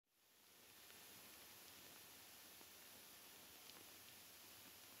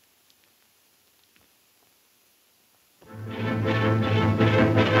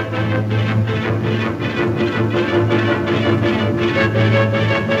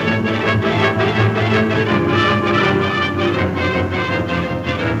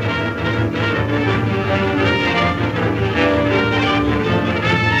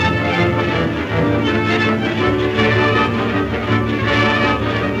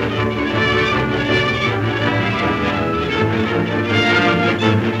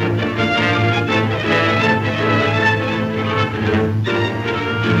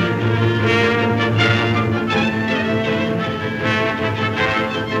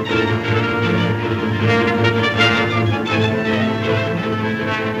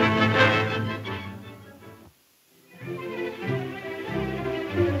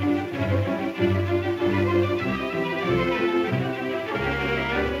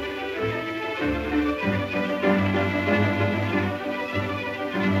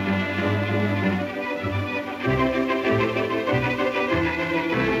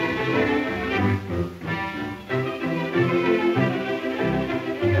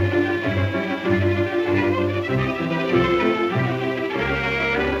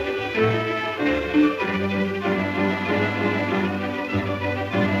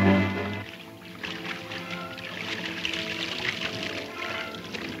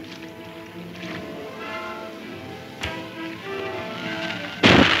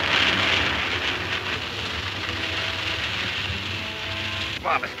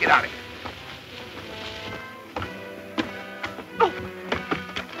on, let's get out of here.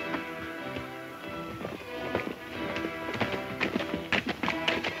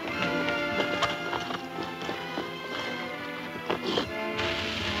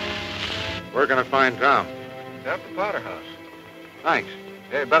 We're gonna find Tom. At the powder house. Thanks.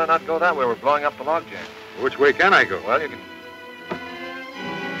 Hey, better not go that way. We're blowing up the log jam. Which way can I go? Well, you can...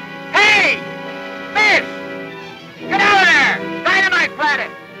 Hey! Miss! Get out of there! Dynamite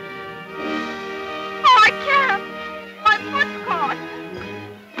planted! Oh, I can't. My foot's caught.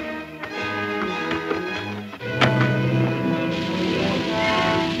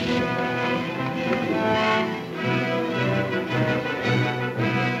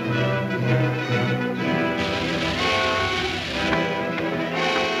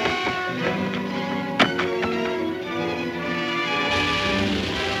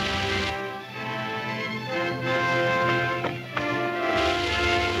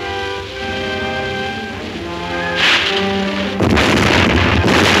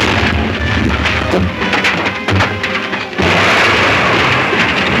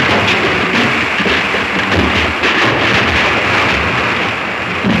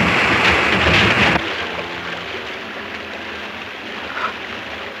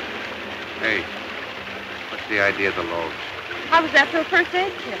 Idea of the loads. I was after a first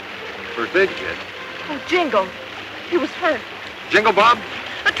aid kit. First aid kit? Oh, Jingle. He was hurt. Jinglebob?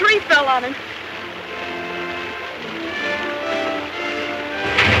 A tree fell on him.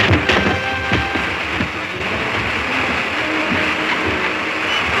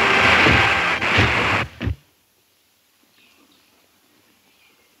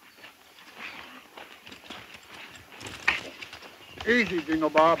 Easy,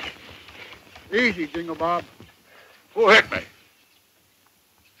 Jinglebob. Easy, Jinglebob. Who hit me?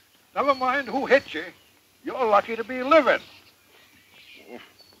 Never mind who hit you. You're lucky to be living.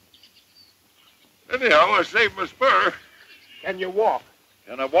 Anyhow, I saved my spur. Can you walk?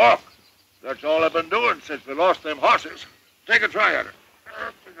 Can I walk? That's all I've been doing since we lost them horses. Take a try at it.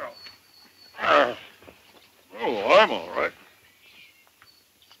 There we go. Oh, I'm all right.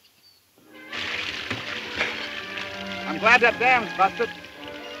 I'm glad that dam's busted.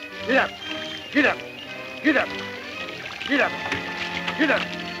 Get up. Get up. Get up. Get up. Get up.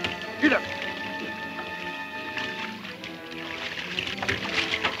 Get up.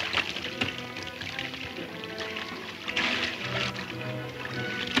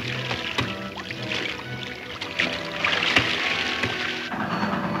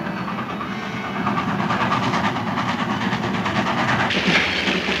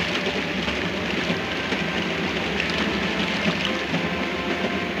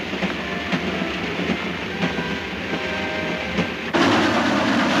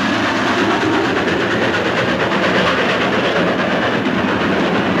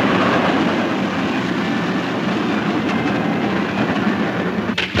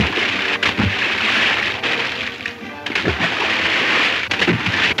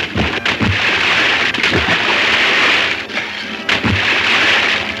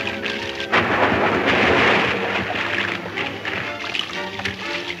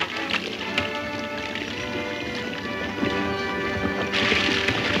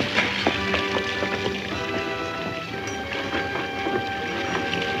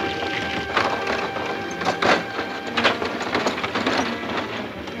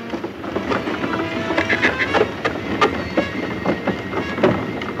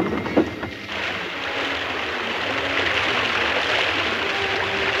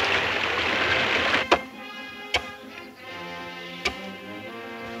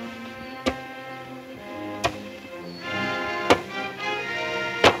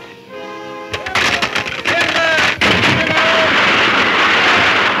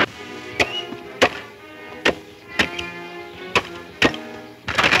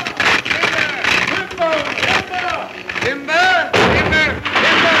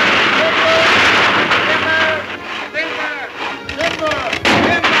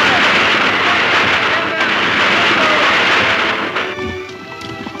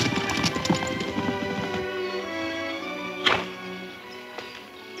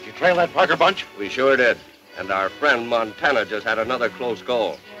 Trail that Parker bunch? We sure did. And our friend Montana just had another close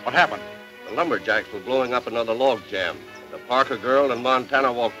call. What happened? The lumberjacks were blowing up another log jam. The Parker girl and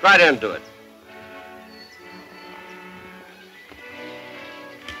Montana walked right into it.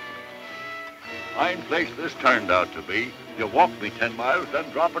 Fine place this turned out to be. You walk me 10 miles, then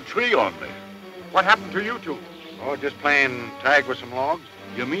drop a tree on me. What happened to you two? Oh, just playing tag with some logs.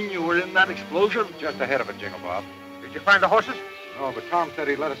 You mean you were in that explosion? Just ahead of it, Jinglebob. Did you find the horses? No, but Tom said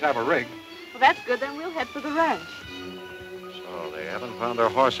he'd let us have a rig. Well, that's good. Then we'll head for the ranch. So, So they haven't found their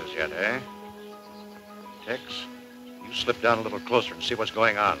horses yet, eh? Tex, you slip down a little closer and see what's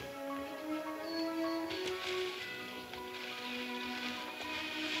going on.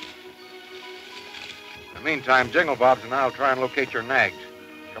 In the meantime, Jinglebobs and I'll try and locate your nags.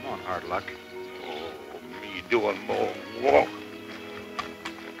 Come on, hard luck. Oh, me doing more walk.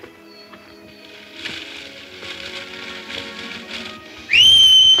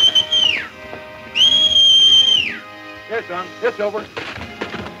 Here, son. It's over.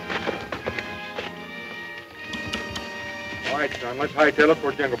 All right, son. Let's hightail it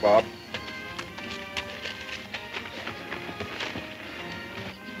for Jinglebob.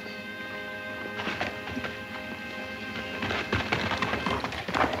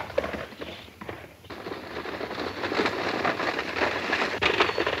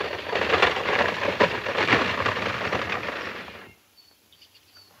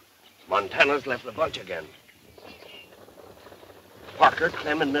 Montana's left the bunch again. Parker,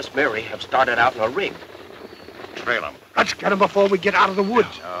 Clem, and Miss Mary have started out in a rig. Trail them. Let's get him before we get out of the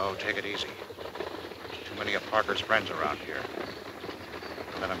woods. No, take it easy. Too many of Parker's friends around here.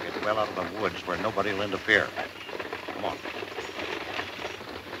 Let them get well out of the woods where nobody will interfere. Come on.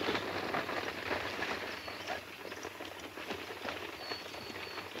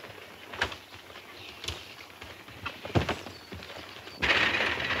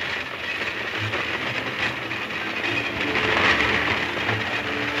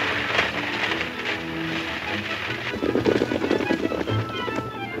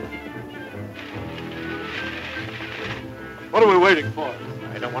 What are we waiting for?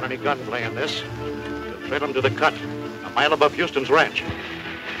 I don't want any gunplay in this. We'll trail them to the cut, a mile above Houston's ranch.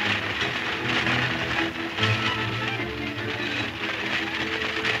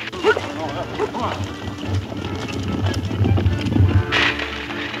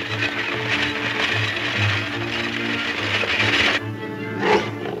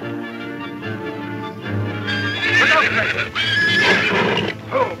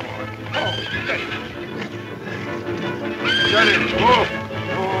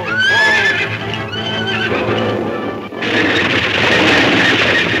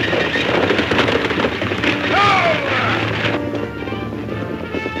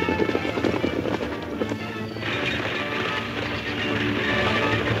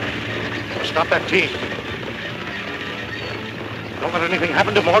 Stop that team. Don't let anything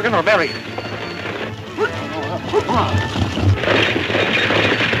happen to Morgan or Mary.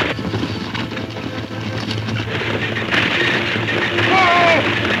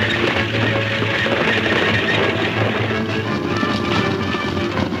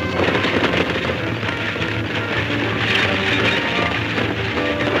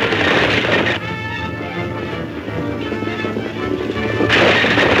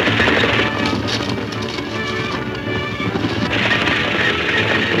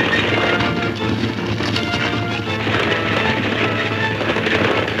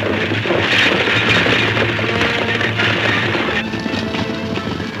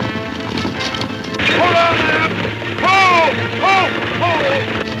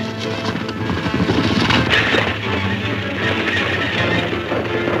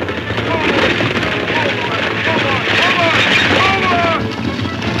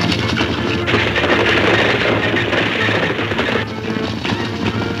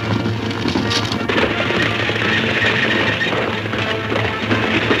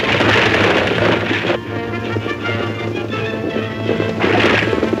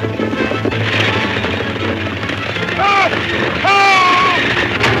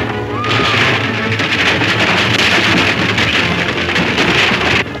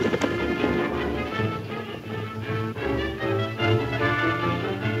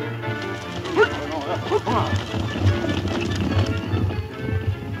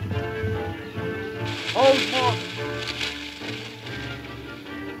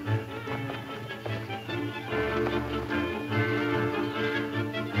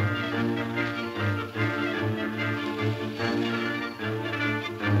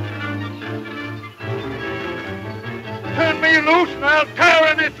 Turn me loose and I'll tear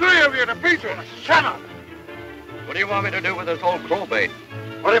any three of you to pieces. Shut up. What do you want me to do with this old crowbait?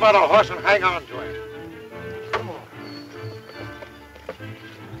 Put him on a horse and hang on to him. Come on.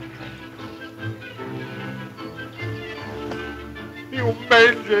 You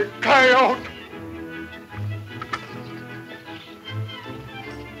mangy coyote.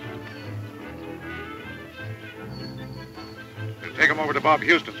 We'll take him over to Bob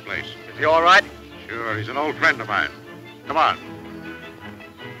Houston's place. Is he all right? Sure, he's an old friend of mine. Come on.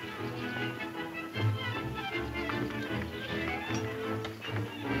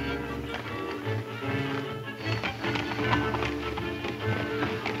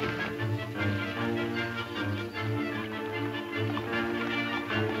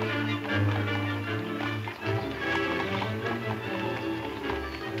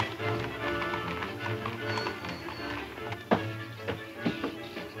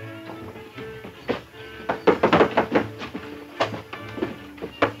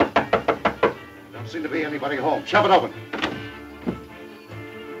 seem to be anybody home. Shove it open.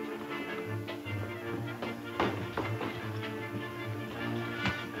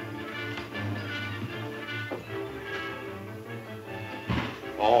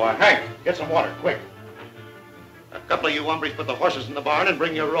 Oh, Hank, get some water, quick. A couple of you hombres put the horses in the barn and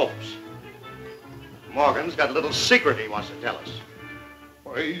bring your ropes. Morgan's got a little secret he wants to tell us.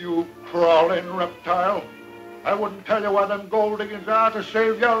 Why, you crawling reptile. I wouldn't tell you why them gold diggings are to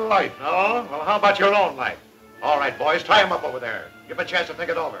save your life. No? Well, how about your own life? All right, boys, tie him up over there. Give him a chance to think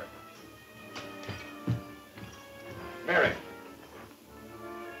it over. Mary.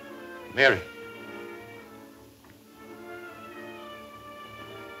 Mary.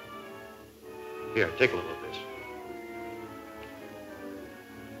 Here, take a little of this.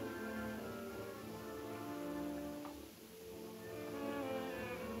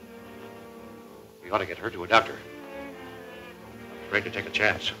 We ought to get her to a doctor. I'm afraid to take a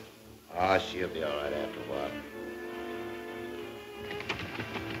chance. Ah, she'll be all right after a while.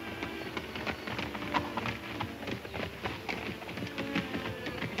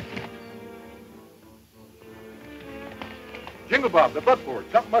 Jinglebob, the buckboard.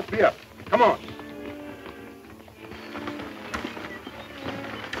 Something must be up. Come on.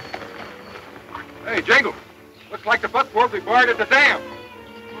 Hey, Jingle. Looks like the buckboard we borrowed at the dam.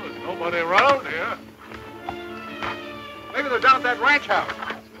 Well, there's nobody around here. Maybe they're down at that ranch house.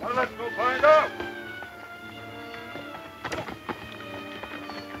 Well, let's go find out.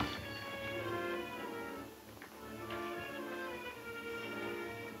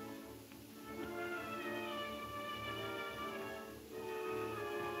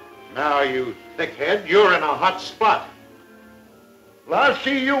 Now, you thickhead, you're in a hot spot. Well, I'll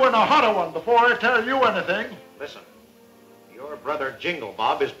see you in a hotter one before I tell you anything. Listen, your brother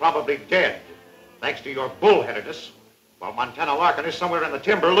Jinglebob is probably dead, thanks to your bullheadedness, while Montana Larkin is somewhere in the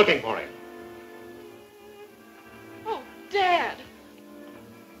timber looking for him. Oh, Dad.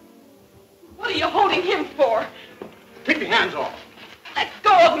 What are you holding him for? Take your hands off. Let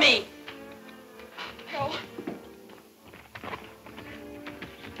go of me. Go.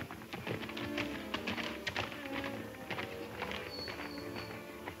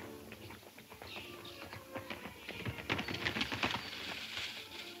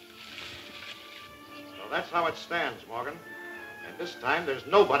 That's how it stands, Morgan. And this time, there's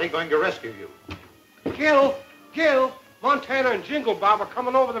nobody going to rescue you. Gil, Montana and Jinglebob are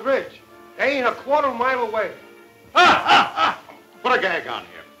coming over the ridge. They ain't a quarter-mile away. Put a gag on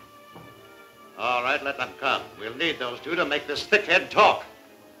here. All right, let them come. We'll need those two to make this thickhead talk.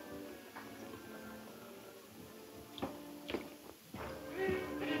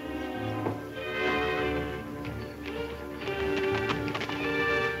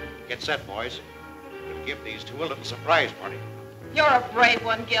 Get set, boys. We'll give these two a little surprise party. You're a brave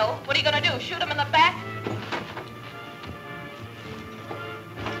one, Gil. What are you going to do, shoot him in the back?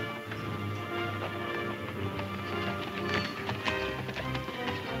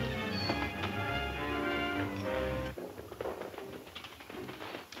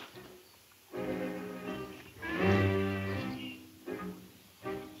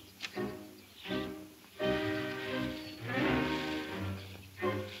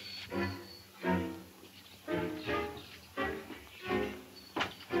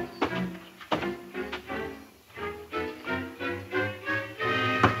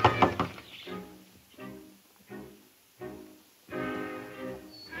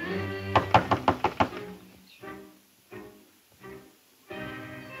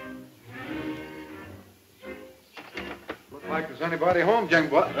 Like there's anybody home,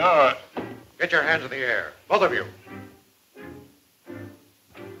 Jinglebob. All right. Get your hands in the air. Both of you.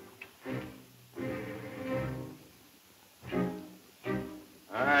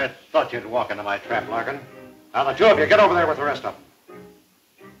 I thought you'd walk into my trap, Larkin. Now, the two of you, get over there with the rest of them.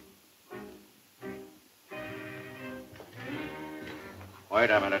 Wait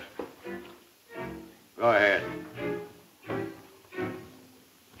a minute. Go ahead.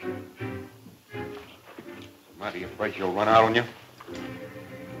 Mighty afraid she'll run out on you?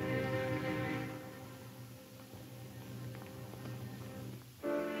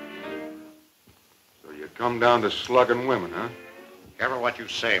 So you come down to slugging women, huh? Careful what you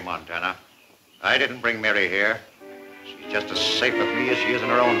say, Montana. I didn't bring Mary here. She's just as safe with me as she is in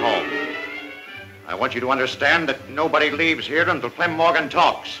her own home. I want you to understand that nobody leaves here until Clem Morgan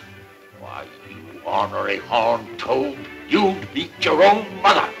talks. Why, you ornery horned toad, you beat your own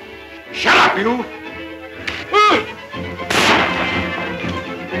mother. Shut up, you!